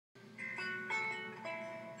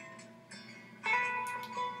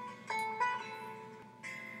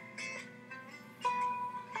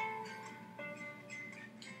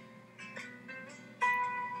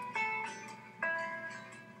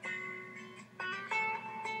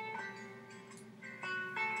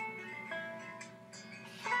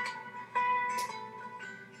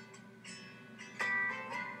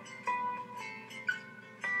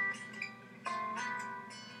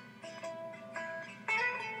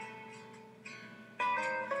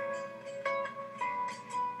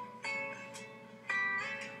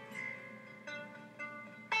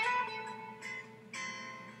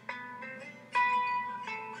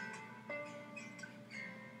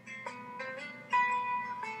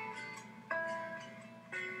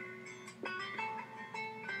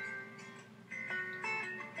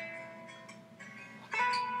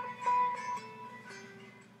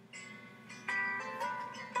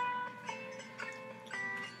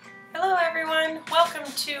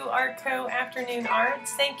welcome to ArtCo Afternoon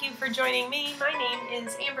Arts. Thank you for joining me. My name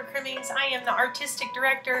is Amber Crimmings. I am the Artistic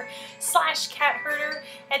Director / Cat Herder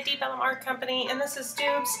at Deep Ellum Art Company, and this is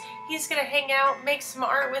Doobs. He's going to hang out, make some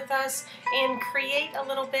art with us, and create a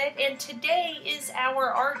little bit. And today is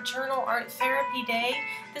our art journal, art therapy day.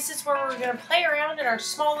 This is where we're going to play around in our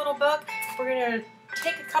small little book. We're going to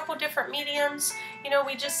take a couple different mediums. You know,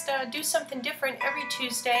 we just do something different every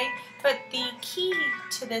Tuesday, but the key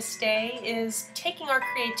to this day is taking our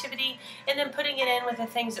creativity and then putting it in with the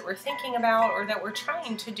things that we're thinking about or that we're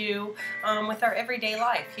trying to do with our everyday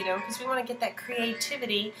life, you know, because we want to get that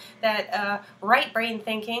creativity, that right brain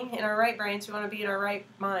thinking. In our right brains, we want to be in our right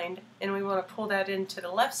mind, and we want to pull that into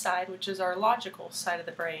the left side, which is our logical side of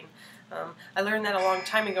the brain. I learned that a long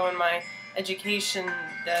time ago in my education.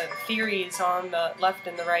 The theories on the left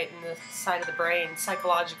and the right and the side of the brain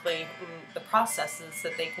psychologically, and the processes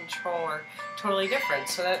that they control are totally different.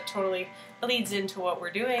 So that totally leads into what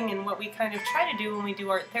we're doing and what we kind of try to do when we do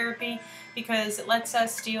art therapy, because it lets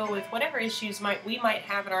us deal with whatever issues we might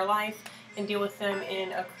have in our life and deal with them in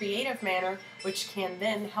a creative manner, which can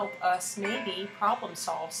then help us maybe problem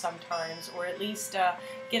solve sometimes, or at least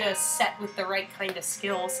get us set with the right kind of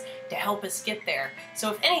skills to help us get there.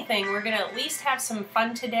 So if anything, we're going to at least have some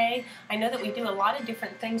fun today. I know that we do a lot of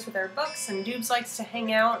different things with our books, and Doobs likes to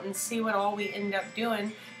hang out and see what all we end up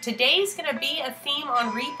doing. Today's going to be a theme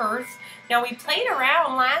on rebirth. Now, we played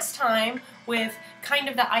around last time with kind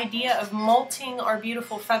of the idea of molting our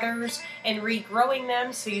beautiful feathers and regrowing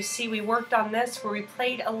them. So you see we worked on this where we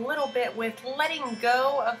played a little bit with letting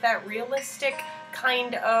go of that realistic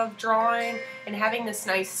kind of drawing and having this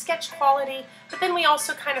nice sketch quality, but then we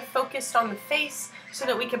also kind of focused on the face so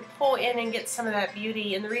that we could pull in and get some of that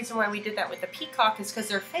beauty. And the reason why we did that with the peacock is because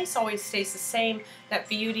their face always stays the same, that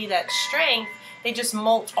beauty, that strength. They just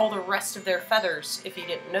molt all the rest of their feathers. If you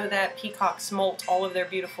didn't know that, peacocks molt all of their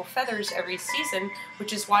beautiful feathers every season,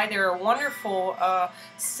 which is why they're a wonderful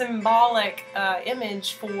symbolic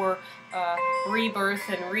image for rebirth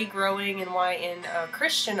and regrowing, and why in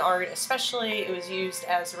Christian art especially it was used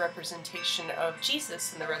as a representation of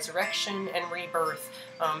Jesus and the resurrection and rebirth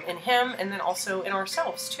in Him, and then also in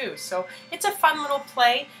ourselves too. So it's a fun little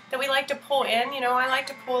play that we like to pull in. You know, I like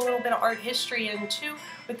to pull a little bit of art history in too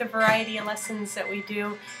with the variety of lessons that we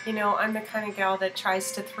do. You know, I'm the kind of gal that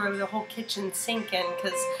tries to throw the whole kitchen sink in,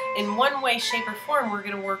 because in one way, shape, or form we're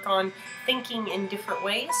going to work on thinking in different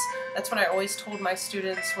ways. That's what I always told my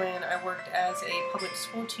students when I worked as a public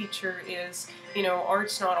school teacher is, you know,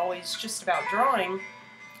 art's not always just about drawing,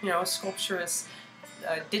 you know, sculpturous,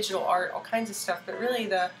 digital art, all kinds of stuff, but really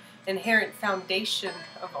the inherent foundation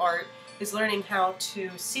of art is learning how to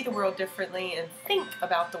see the world differently and think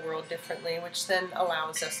about the world differently, which then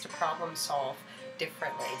allows us to problem solve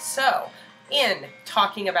differently. So, in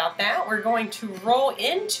talking about that, we're going to roll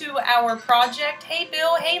into our project. Hey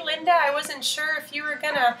Bill, hey Linda, I wasn't sure if you were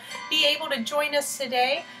going to be able to join us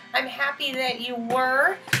today. I'm happy that you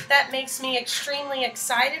were. That makes me extremely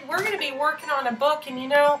excited. We're going to be working on a book, and you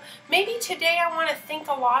know, maybe today I want to think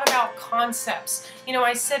a lot about concepts. You know,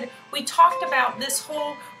 I said we talked about this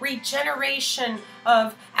whole regeneration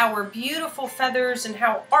of our beautiful feathers and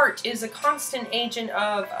how art is a constant agent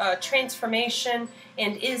of transformation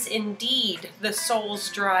and is indeed the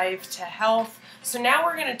soul's drive to health. So now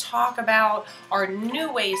we're going to talk about our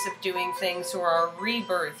new ways of doing things, or our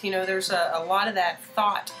rebirth. You know, there's a lot of that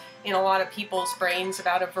thought in a lot of people's brains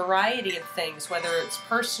about a variety of things, whether it's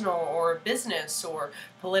personal or business or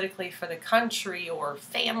politically for the country or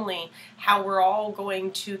family, how we're all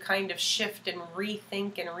going to kind of shift and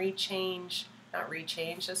rethink and rechange, not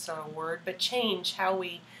rechange, that's not a word, but change how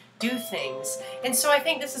we do things. And so I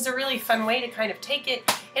think this is a really fun way to kind of take it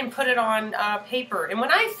and put it on paper. And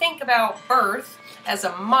when I think about birth as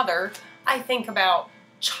a mother, I think about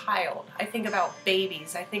child. I think about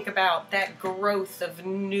babies. I think about that growth of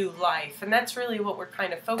new life. And that's really what we're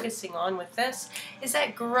kind of focusing on with this, is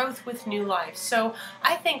that growth with new life. So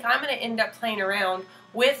I think I'm going to end up playing around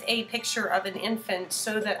with a picture of an infant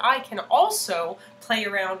so that I can also play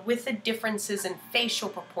around with the differences in facial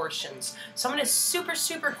proportions. So I'm going to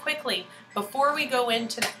super quickly, before we go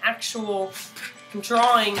into the actual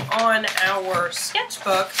drawing on our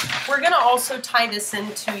sketchbook, we're going to also tie this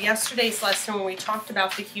into yesterday's lesson when we talked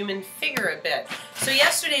about the human figure a bit. So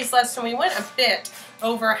yesterday's lesson we went a bit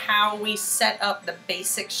over how we set up the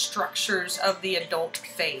basic structures of the adult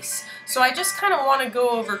face. So I just kind of want to go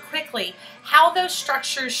over quickly how those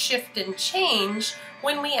structures shift and change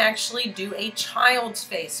when we actually do a child's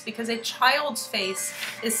face, because a child's face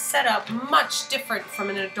is set up much different from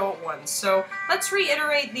an adult one. So let's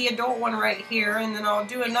reiterate the adult one right here, and then I'll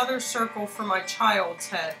do another circle for my child's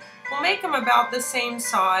head. We'll make them about the same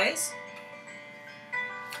size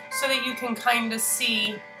so that you can kind of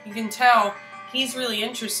see, you can tell he's really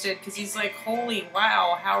interested because he's like, holy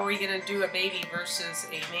wow, how are we going to do a baby versus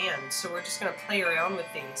a man? So we're just going to play around with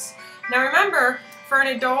these. Now remember, for an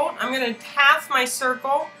adult, I'm going to half my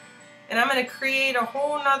circle, and I'm going to create a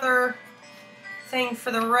whole nother thing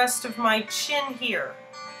for the rest of my chin here.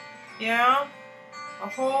 Yeah? A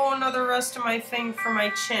whole nother rest of my thing for my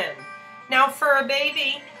chin. Now for a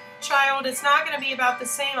baby child, it's not going to be about the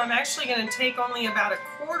same. I'm actually going to take only about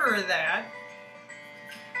 1/4 of that,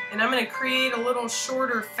 and I'm going to create a little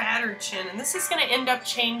shorter, fatter chin, and this is going to end up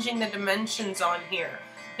changing the dimensions on here.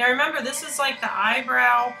 Now remember, this is like the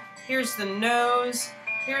eyebrow. Here's the nose,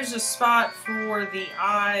 here's a spot for the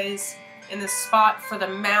eyes, and the spot for the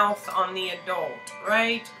mouth on the adult,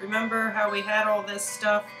 right? Remember how we had all this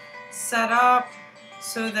stuff set up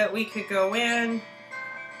so that we could go in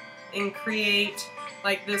and create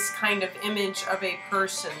like this kind of image of a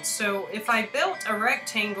person. So if I built a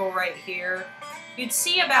rectangle right here, you'd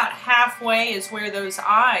see about halfway is where those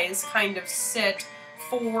eyes kind of sit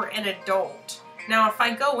for an adult. Now if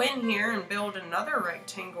I go in here and build another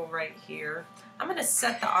rectangle right here, I'm going to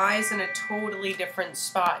set the eyes in a totally different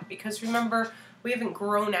spot, because remember, we haven't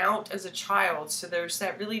grown out as a child, so there's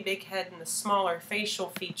that really big head and the smaller facial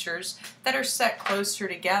features that are set closer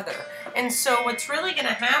together. And so what's really going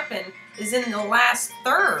to happen is in the last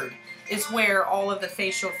third is where all of the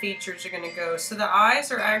facial features are going to go. So the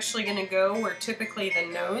eyes are actually going to go where typically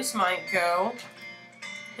the nose might go,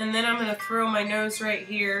 and then I'm going to throw my nose right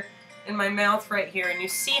here and my mouth right here, and you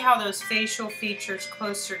see how those facial features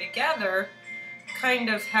closer together kind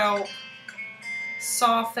of help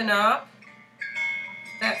soften up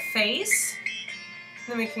that face.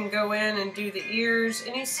 Then we can go in and do the ears,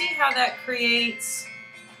 and you see how that creates,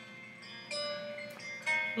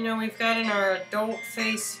 you know, we've got in our adult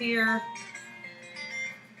face here,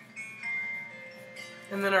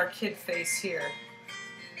 and then our kid face here.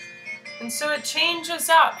 And so it changes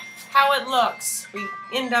up how it looks. We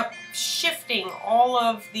end up shifting all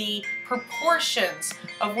of the proportions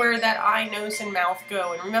of where that eye, nose, and mouth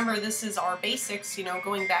go. And remember, this is our basics, you know,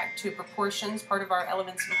 going back to proportions, part of our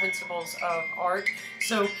elements and principles of art.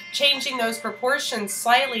 So changing those proportions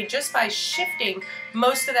slightly just by shifting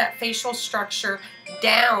most of that facial structure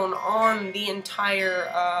down on the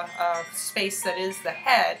entire space that is the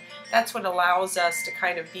head, that's what allows us to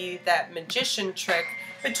kind of be that magician trick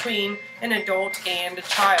between an adult and a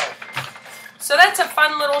child. So that's a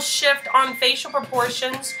fun little shift on facial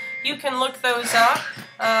proportions. You can look those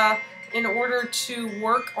up in order to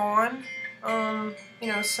work on you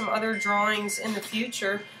know, some other drawings in the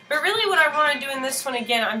future. But really what I want to do in this one,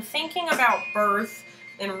 again, I'm thinking about birth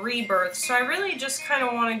and rebirth. So I really just kind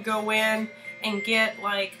of want to go in and get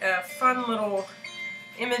like a fun little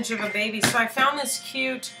image of a baby. So I found this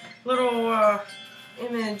cute little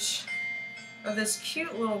image of this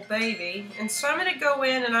cute little baby, and so I'm going to go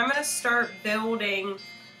in and I'm going to start building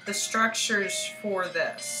the structures for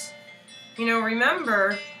this. You know,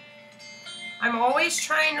 remember, I'm always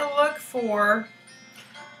trying to look for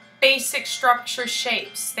basic structure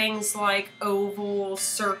shapes, things like ovals,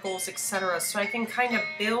 circles, etc., so I can kind of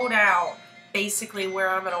build out basically where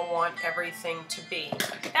I'm going to want everything to be.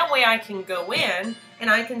 That way I can go in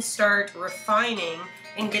and I can start refining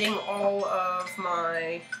and getting all of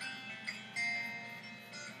my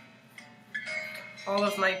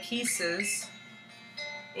pieces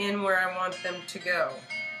in where I want them to go.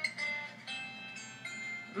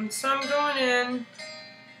 And so I'm going in,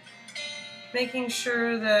 making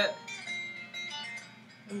sure that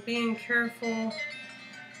I'm being careful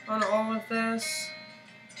on all of this.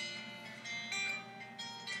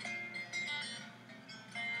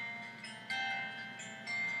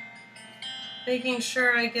 Making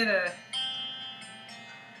sure I get a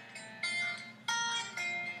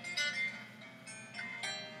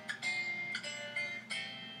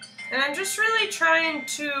and I'm just really trying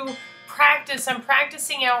to practice. I'm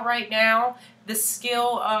practicing out right now the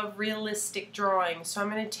skill of realistic drawing. So I'm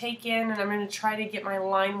going to take in and I'm going to try to get my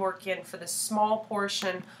line work in for the small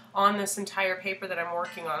portion on this entire paper that I'm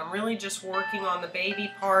working on. I'm really just working on the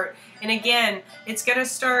baby part. And again, it's going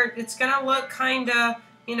to look kind of,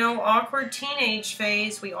 you know, awkward teenage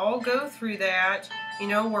phase. We all go through that. You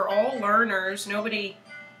know, we're all learners. Nobody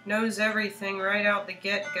knows everything right out the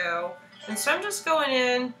get-go. And so I'm just going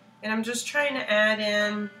in and I'm just trying to add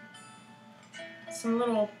in some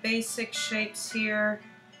little basic shapes here.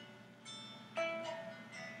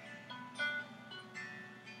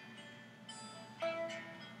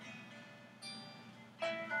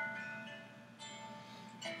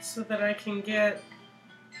 So that I can get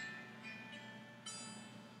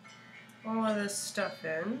all of this stuff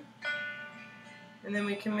in. And then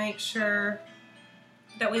we can make sure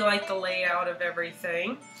that we like the layout of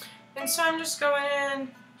everything. And so I'm just going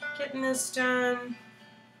in, getting this done,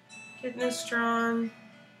 getting this drawn.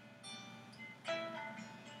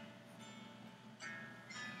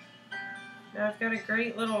 Now I've got a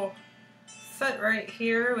great little foot right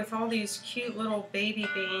here with all these cute little baby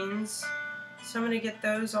beans. So I'm going to get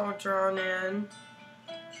those all drawn in.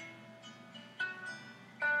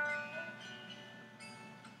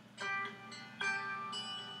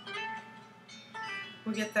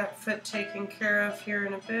 We'll get that foot taken care of here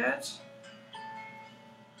in a bit.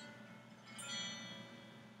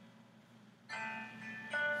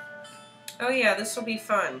 Oh yeah, this will be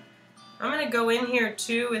fun. I'm going to go in here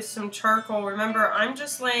too with some charcoal. Remember, I'm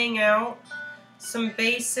just laying out some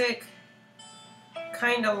basic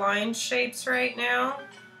kind of line shapes right now.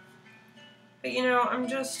 But you know, I'm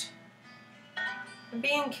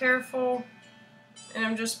being careful and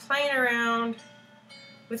I'm just playing around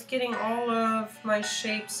with getting all of my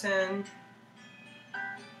shapes in.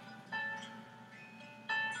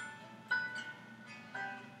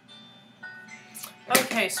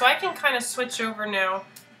 Okay, so I can kind of switch over now.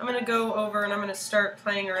 I'm going to go over and I'm going to start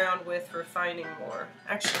playing around with refining more.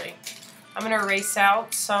 Actually, I'm going to erase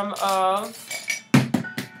out some of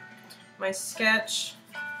my sketch.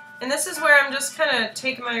 And this is where I'm just kind of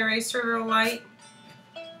taking my eraser real light.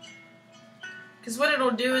 Because what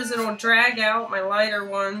it'll do is it'll drag out my lighter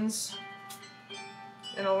ones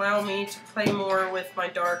and allow me to play more with my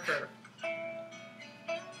darker.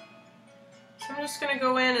 So I'm just going to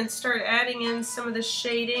go in and start adding in some of the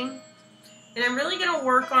shading. And I'm really going to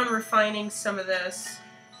work on refining some of this.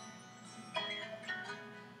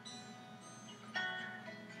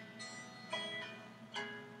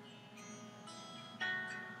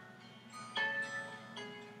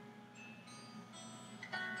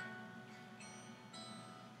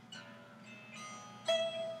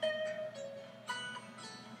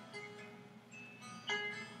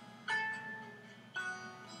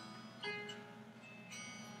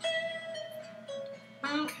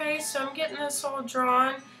 Okay, so I'm getting this all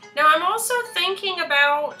drawn. Now I'm also thinking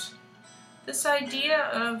about this idea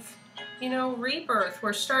of, you know, rebirth.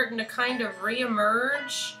 We're starting to kind of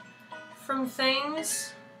re-emerge from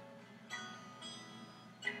things.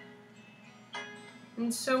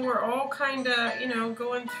 And so we're all kind of, you know,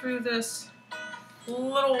 going through this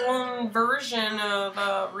little version of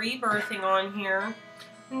rebirthing on here.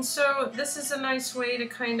 And so this is a nice way to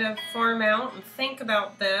kind of farm out and think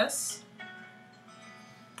about this,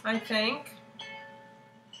 I think.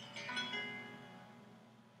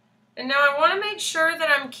 And now I want to make sure that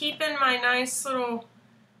I'm keeping my nice little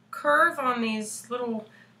curve on these little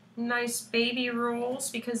nice baby rolls,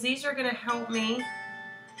 because these are going to help me.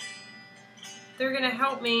 They're going to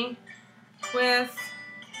help me with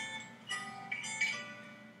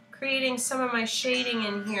creating some of my shading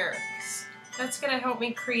in here. That's going to help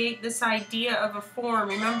me create this idea of a form.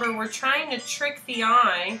 Remember, we're trying to trick the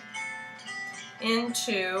eye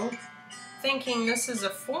into thinking this is a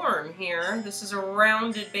form here. This is a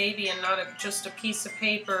rounded baby and not just a piece of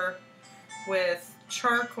paper with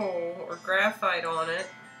charcoal or graphite on it.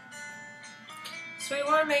 So we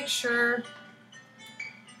want to make sure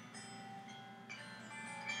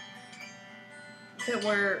that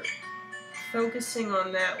we're focusing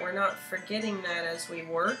on that. We're not forgetting that as we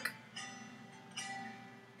work.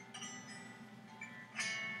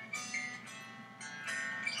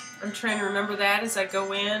 I'm trying to remember that as I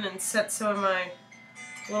go in and set some of my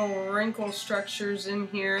little wrinkle structures in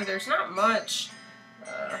here. There's not much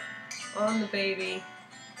on the baby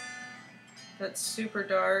that's super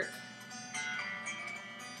dark,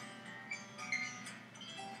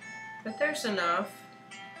 but there's enough.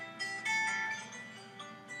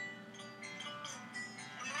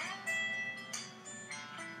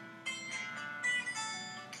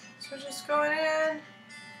 So just going in,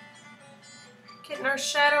 getting our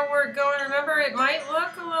shadow work going. Remember, it might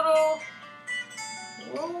look a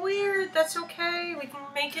little weird. That's okay. We can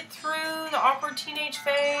make it through the awkward teenage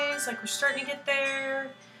phase. Like, we're starting to get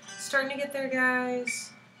there. Starting to get there,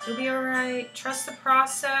 guys. You'll be alright. Trust the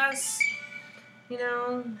process. You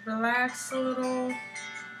know, relax a little. I'm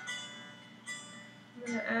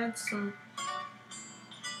going to add some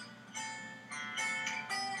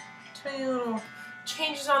tiny little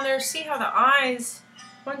changes on there. See how the eyes,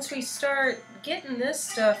 once we start getting this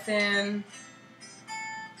stuff in,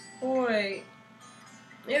 boy,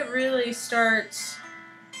 it really starts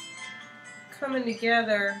coming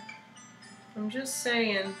together. I'm just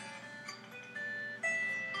saying.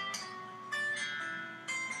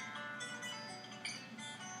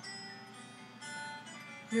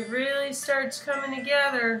 It really starts coming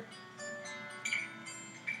together.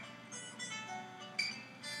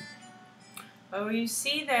 Oh, you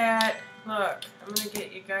see that? Look, I'm going to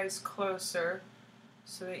get you guys closer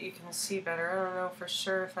so that you can see better. I don't know for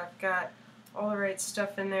sure if I've got all the right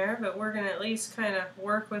stuff in there, but we're going to at least kind of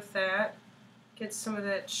work with that. Get some of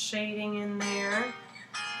that shading in there.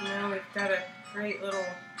 Now we've got a great little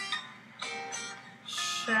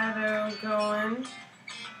shadow going.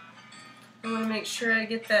 I want to make sure I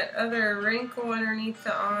get that other wrinkle underneath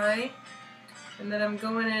the eye, and then I'm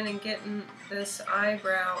going in and getting this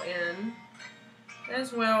eyebrow in,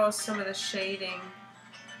 as well as some of the shading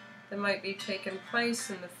that might be taking place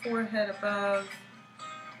in the forehead above.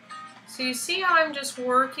 So you see how I'm just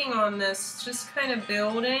working on this, just kind of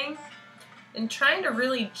building and trying to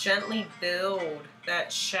really gently build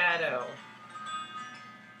that shadow.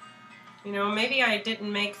 You know, maybe I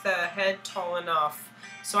didn't make the head tall enough,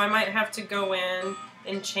 so I might have to go in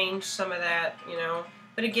and change some of that, you know.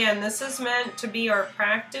 But again, this is meant to be our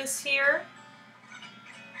practice here.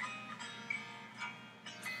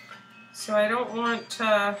 So I don't want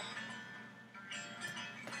to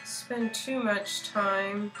spend too much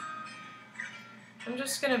time. I'm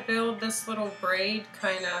just going to build this little braid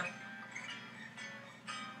kind of.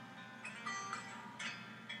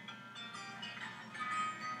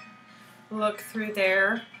 Look through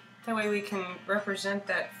there. That way we can represent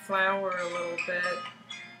that flower a little bit.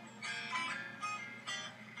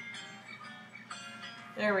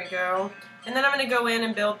 There we go. And then I'm going to go in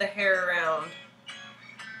and build the hair around.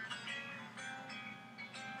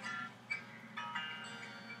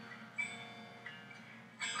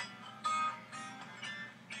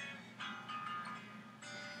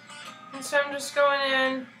 And so I'm just going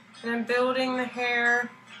in and I'm building the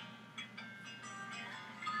hair.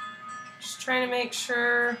 Just trying to make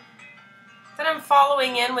sure that I'm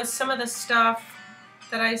following in with some of the stuff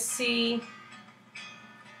that I see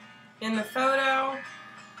in the photo.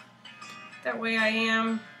 That way I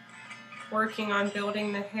am working on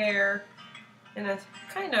building the hair in a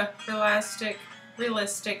kind of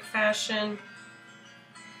realistic fashion.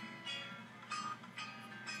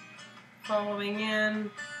 Following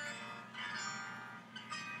in.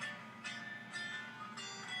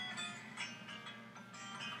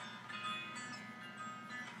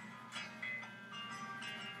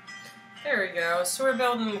 There we go. So we're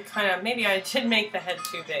building kind of, maybe I did make the head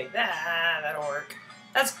too big. That'll work.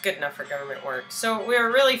 That's good enough for government work. So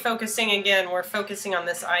we're really focusing, again, we're focusing on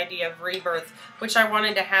this idea of rebirth, which I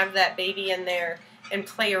wanted to have that baby in there and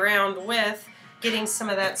play around with getting some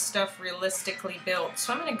of that stuff realistically built.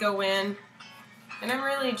 So I'm going to go in and I'm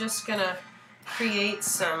really just going to create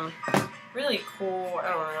some really cool, I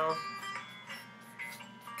don't know,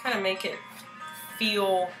 kind of make it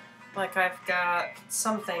feel like I've got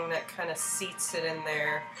something that kind of seats it in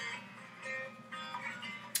there.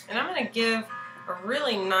 And I'm going to give a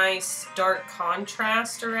really nice dark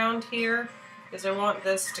contrast around here because I want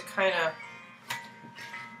this to kind of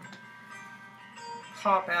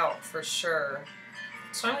pop out for sure.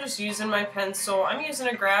 So I'm just using my pencil. I'm using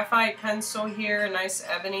a graphite pencil here, a nice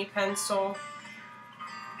ebony pencil.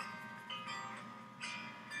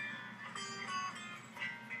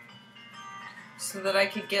 So that I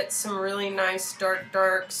could get some really nice dark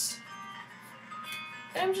darks.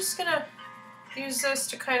 And I'm just gonna use this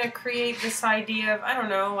to kind of create this idea of, I don't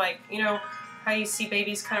know, like, you know, how you see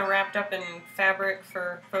babies kind of wrapped up in fabric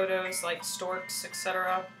for photos, like storks,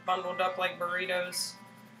 etc., bundled up like burritos.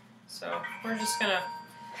 So we're just gonna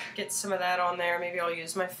get some of that on there. Maybe I'll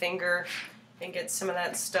use my finger and get some of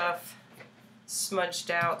that stuff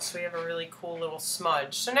smudged out so we have a really cool little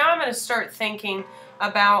smudge. So now I'm going to start thinking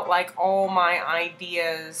about like all my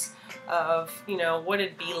ideas of, you know, what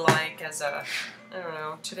it'd be like as a, I don't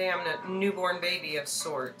know, today I'm a newborn baby of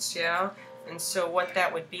sorts, yeah? And so what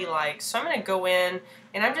that would be like. So I'm going to go in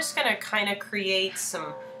and I'm just going to kind of create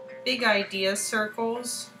some big idea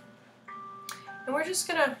circles. And we're just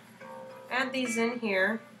going to add these in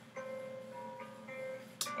here.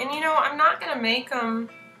 And you know, I'm not going to make them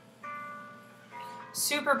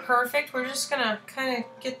super perfect. We're just going to kind of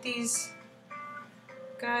get these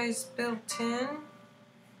guys built in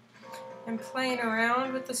and playing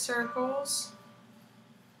around with the circles.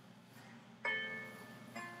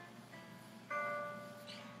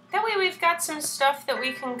 That way we've got got some stuff that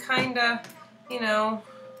we can kind of, you know,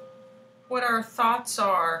 what our thoughts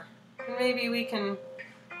are. And maybe we can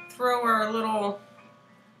throw our little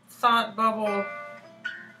thought bubble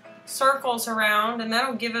circles around, and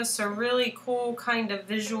that'll give us a really cool kind of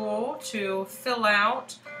visual to fill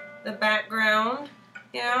out the background.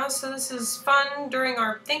 Yeah, so this is fun during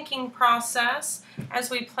our thinking process as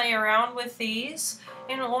we play around with these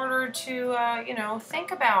in order to, you know,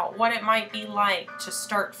 think about what it might be like to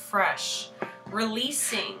start fresh,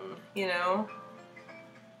 releasing, you know,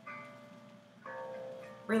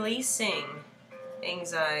 releasing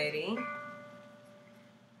anxiety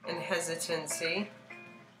and hesitancy.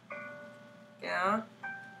 Yeah,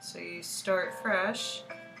 so you start fresh.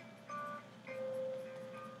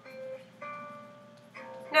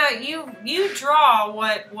 Now you draw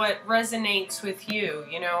what resonates with you.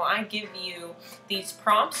 You know, I give you these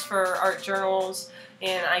prompts for art journals,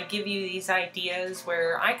 and I give you these ideas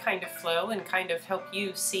where I kind of flow and kind of help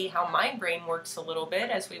you see how my brain works a little bit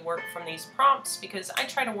as we work from these prompts, because I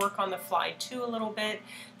try to work on the fly too a little bit.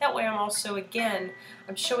 That way I'm also, again,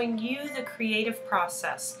 I'm showing you the creative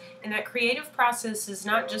process. And that creative process is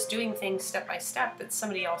not just doing things step by step that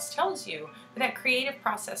somebody else tells you, but that creative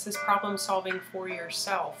process is problem solving for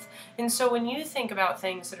yourself. And so when you think about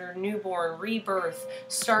things that are newborn, rebirth,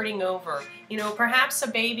 starting over, you know, perhaps a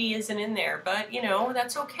baby isn't in there, but you know,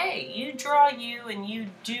 that's okay. You draw you and you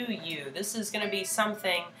do you. This is going to be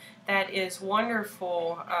something that is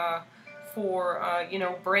wonderful for, you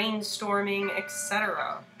know, brainstorming,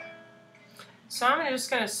 etc. So I'm just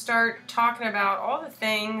going to start talking about all the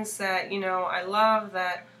things that, you know, I love,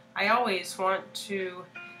 that I always want to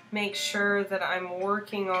make sure that I'm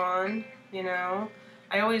working on, you know.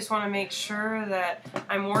 I always want to make sure that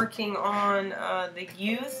I'm working on the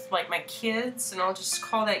youth, like my kids, and I'll just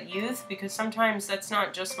call that youth because sometimes that's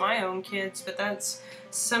not just my own kids, but that's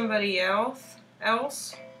somebody else.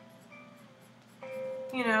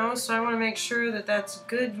 You know, so I want to make sure that that's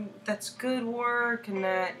good work, and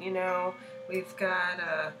that, you know, we've got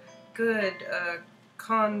a good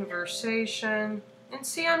conversation. And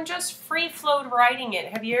see, I'm just free-flowed writing it.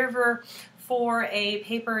 Have you ever, for a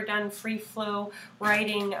paper, done free-flow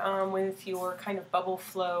writing with your kind of bubble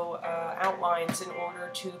flow outlines in order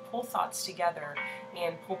to pull thoughts together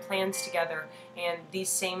and pull plans together? And these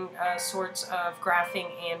same sorts of graphing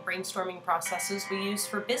and brainstorming processes we use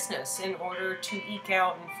for business in order to eke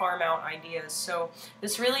out and farm out ideas. So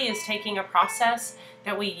this really is taking a process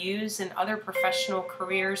that we use in other professional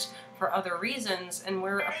careers for other reasons, and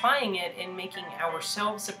we're applying it in making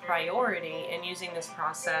ourselves a priority and using this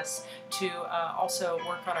process to also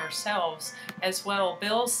work on ourselves as well.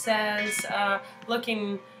 Bill says,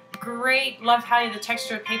 looking great, love how the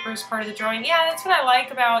texture of paper is part of the drawing. Yeah, that's what I like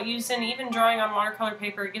about using, even drawing on watercolor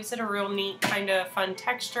paper. It gives it a real neat kind of fun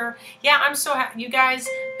texture. Yeah, I'm so happy. You guys,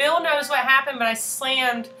 Bill knows what happened, but I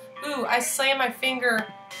slammed my finger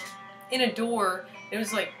in a door. It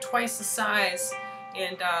was like twice the size,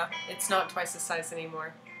 and it's not twice the size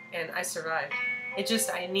anymore, and I survived. It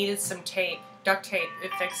just, I needed some tape, duct tape.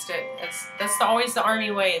 It fixed it. That's always the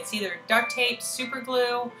army way. It's either duct tape, super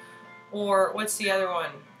glue, or what's the other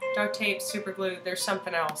one? Duct tape, super glue. There's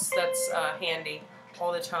something else that's handy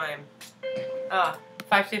all the time.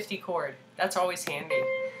 550 cord. That's always handy.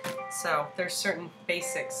 So there's certain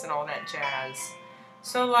basics and all that jazz.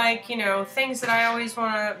 So, like, you know, things that I always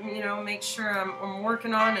want to, you know, make sure I'm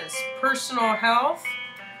working on is personal health.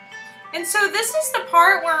 And so this is the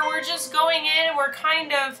part where we're just going in and we're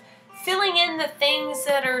kind of filling in the things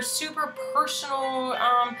that are super personal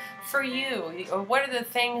for you. Or what are the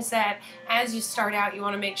things that, as you start out, you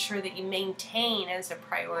want to make sure that you maintain as a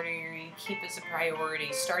priority, or you keep as a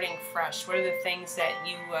priority, starting fresh. What are the things that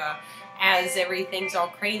you, as everything's all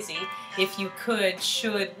crazy, if you could,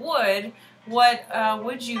 should, would, what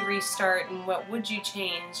would you restart, and what would you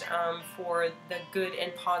change for the good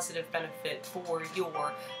and positive benefit for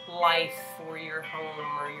your life, for your home,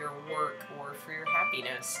 or your work, or for your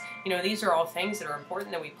happiness? You know, these are all things that are important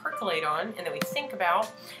that we percolate on, and that we think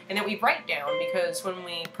about, and that we write down, because when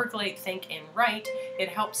we percolate, think, and write, it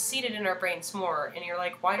helps seed it in our brains more. And you're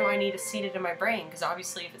like, why do I need to seed it in my brain? Because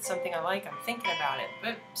obviously if it's something I like, I'm thinking about it.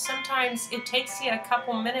 But sometimes it takes you a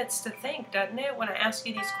couple minutes to think, doesn't it, when I ask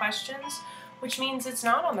you these questions? Which means it's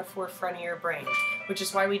not on the forefront of your brain, which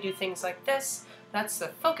is why we do things like this. That's the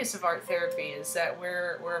focus of art therapy, is that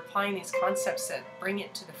we're applying these concepts that bring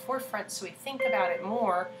it to the forefront so we think about it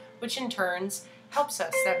more, which in turns helps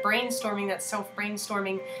us. That brainstorming, that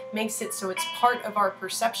self-brainstorming, makes it so it's part of our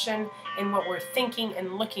perception and what we're thinking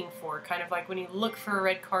and looking for. Kind of like when you look for a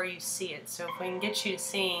red car, you see it. So if we can get you to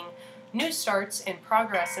seeing new starts and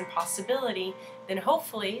progress and possibility, then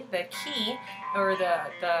hopefully the key or the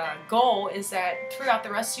goal is that throughout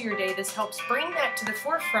the rest of your day, this helps bring that to the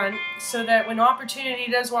forefront so that when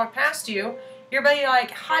opportunity does walk past you, you're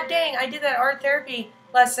like, hot dang, I did that art therapy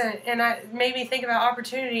lesson and it made me think about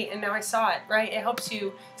opportunity and now I saw it, right? It helps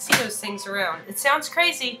you see those things around. It sounds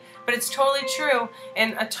crazy, but it's totally true.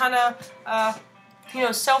 And a ton of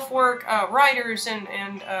self-work writers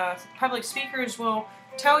and public speakers will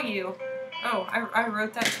tell you, oh, I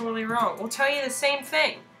wrote that totally wrong. We'll tell you the same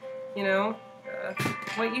thing,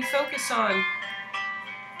 what you focus on.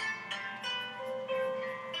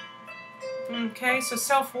 Okay, so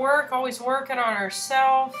self-work, always working on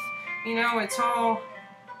ourselves. It's all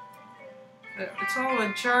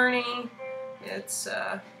a journey. It's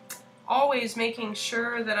always making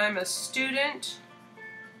sure that I'm a student.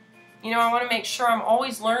 I want to make sure I'm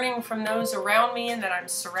always learning from those around me and that I'm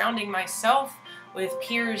surrounding myself with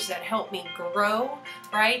peers that help me grow,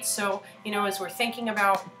 right? So, as we're thinking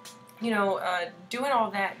about, doing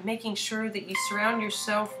all that, making sure that you surround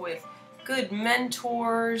yourself with good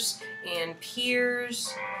mentors and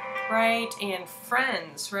peers, right? And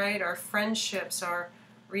friends, right? Our friendships, our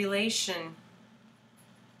relationships.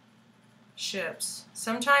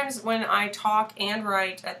 Sometimes when I talk and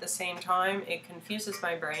write at the same time, it confuses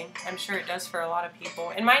my brain. I'm sure it does for a lot of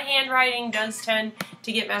people. And my handwriting does tend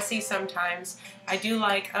to get messy sometimes. I do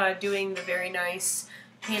like doing the very nice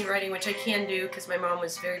handwriting, which I can do because my mom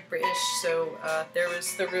was very British, so there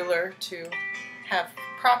was the ruler to have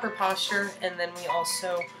proper posture, and then we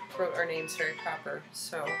also wrote our names very proper.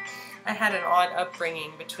 So I had an odd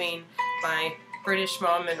upbringing between my British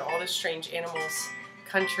mom and all the strange animals,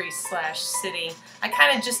 country/city. I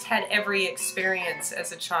kind of just had every experience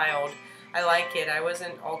as a child. I like it. I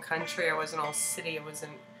wasn't all country, I wasn't all city, it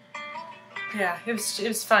wasn't, yeah, it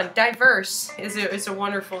was fun. Diverse is a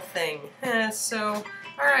wonderful thing. So,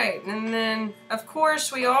 alright, and then of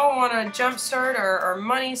course we all want to jumpstart our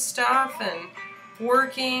money stuff and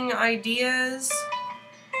working ideas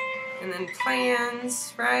and then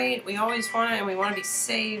plans, right? We always want it, and we want to be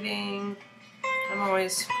saving. I'm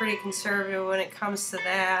always pretty conservative when it comes to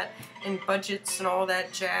that, and budgets and all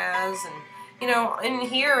that jazz. And in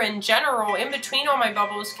here in general, in between all my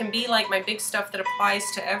bubbles can be like my big stuff that applies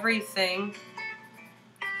to everything.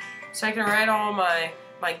 So I can write all my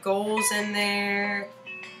goals in there,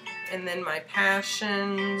 and then my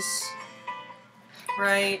passions,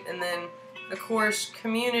 right? And then of course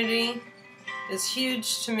community is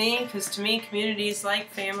huge to me, because to me community is like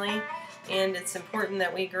family, and it's important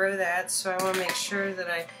that we grow that. So I want to make sure that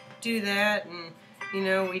I do that, and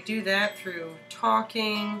we do that through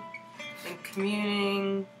talking and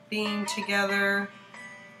communing, being together,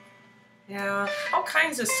 yeah, all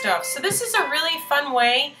kinds of stuff. So this is a really fun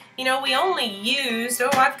way. We only used, oh,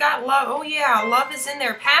 I've got love, oh yeah, love is in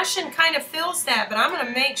there. Passion kind of fills that, but I'm going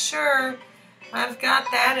to make sure I've got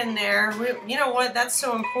that in there. You know what, that's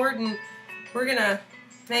so important. We're going to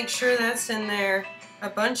make sure that's in there a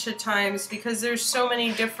bunch of times, because there's so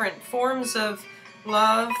many different forms of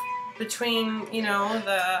love between,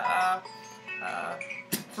 the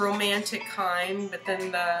romantic kind, but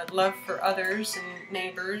then the love for others and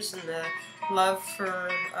neighbors, and the love for,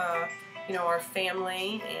 our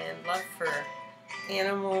family, and love for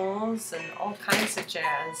animals, and all kinds of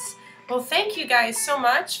jazz. Well, thank you guys so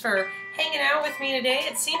much for hanging out with me today.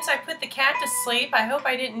 It seems I put the cat to sleep. I hope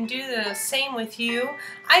I didn't do the same with you.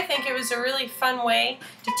 I think it was a really fun way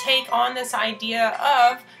to take on this idea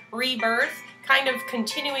of rebirth, kind of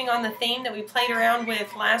continuing on the theme that we played around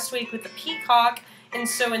with last week with the peacock. And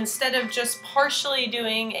so instead of just partially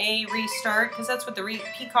doing a restart, because that's what the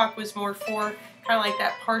peacock was more for, kind of like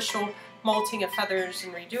that partial molting of feathers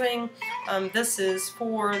and redoing, this is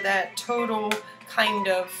for that total kind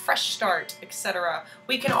of fresh start, etc.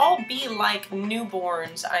 We can all be like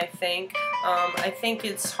newborns, I think. I think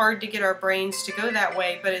it's hard to get our brains to go that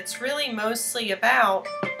way, but it's really mostly about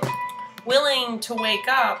willing to wake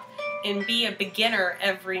up and be a beginner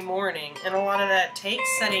every morning. And a lot of that takes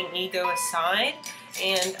setting ego aside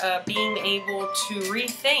and being able to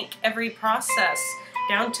rethink every process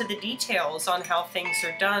down to the details on how things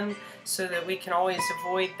are done, so that we can always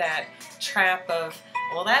avoid that trap of,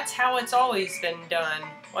 well, that's how it's always been done.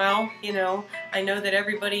 Well, I know that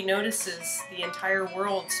everybody notices the entire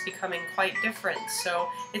world's becoming quite different, so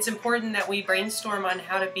it's important that we brainstorm on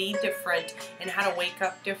how to be different and how to wake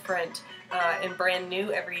up different and brand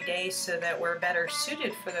new every day, so that we're better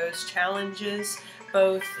suited for those challenges,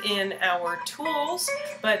 both in our tools,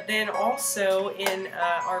 but then also in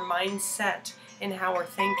our mindset and how we're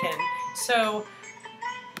thinking. So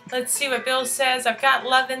Let's see what Bill says. I've got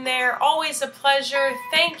love in there. Always a pleasure.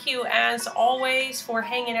 Thank you, as always, for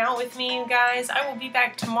hanging out with me, you guys. I will be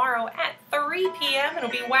back tomorrow at 3 p.m. It'll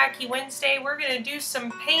be Wacky Wednesday. We're going to do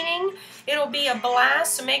some painting. It'll be a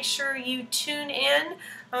blast, so make sure you tune in.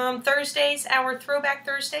 Thursdays, our Throwback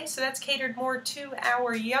Thursday, so that's catered more to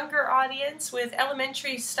our younger audience with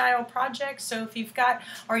elementary style projects. So if you've got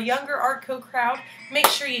our younger ArtCo crowd, make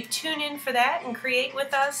sure you tune in for that and create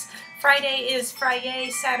with us. Friday is Friday.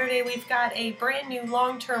 Saturday we've got a brand new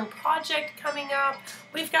long-term project coming up.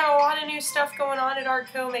 We've got a lot of new stuff going on at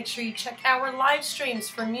ArtCo. Make sure you check our live streams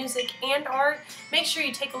for music and art. Make sure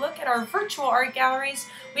you take a look at our virtual art galleries.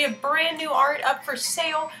 We have brand new art up for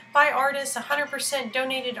sale by artists, 100%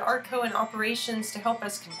 donated to ArtCo and operations to help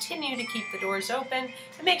us continue to keep the doors open.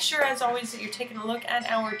 And make sure, as always, that you're taking a look at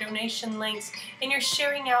our donation links and you're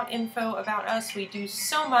sharing out info about us. We do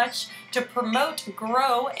so much to promote,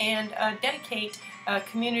 grow, and dedicate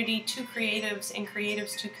community to creatives and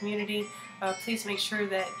creatives to community. Please make sure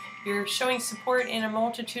that you're showing support in a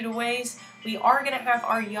multitude of ways. We are going to have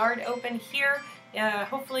our yard open here.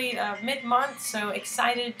 Hopefully mid-month, so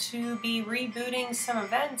excited to be rebooting some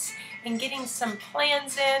events and getting some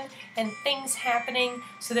plans in and things happening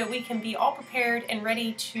so that we can be all prepared and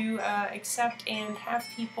ready to accept and have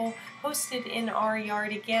people hosted in our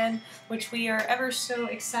yard again, which we are ever so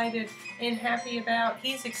excited and happy about.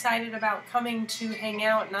 He's excited about coming to hang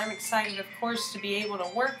out, and I'm excited, of course, to be able to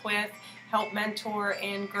work with, help mentor,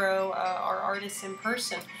 and grow our artists in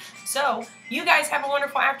person. So, you guys have a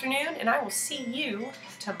wonderful afternoon, and I will see you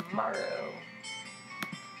tomorrow.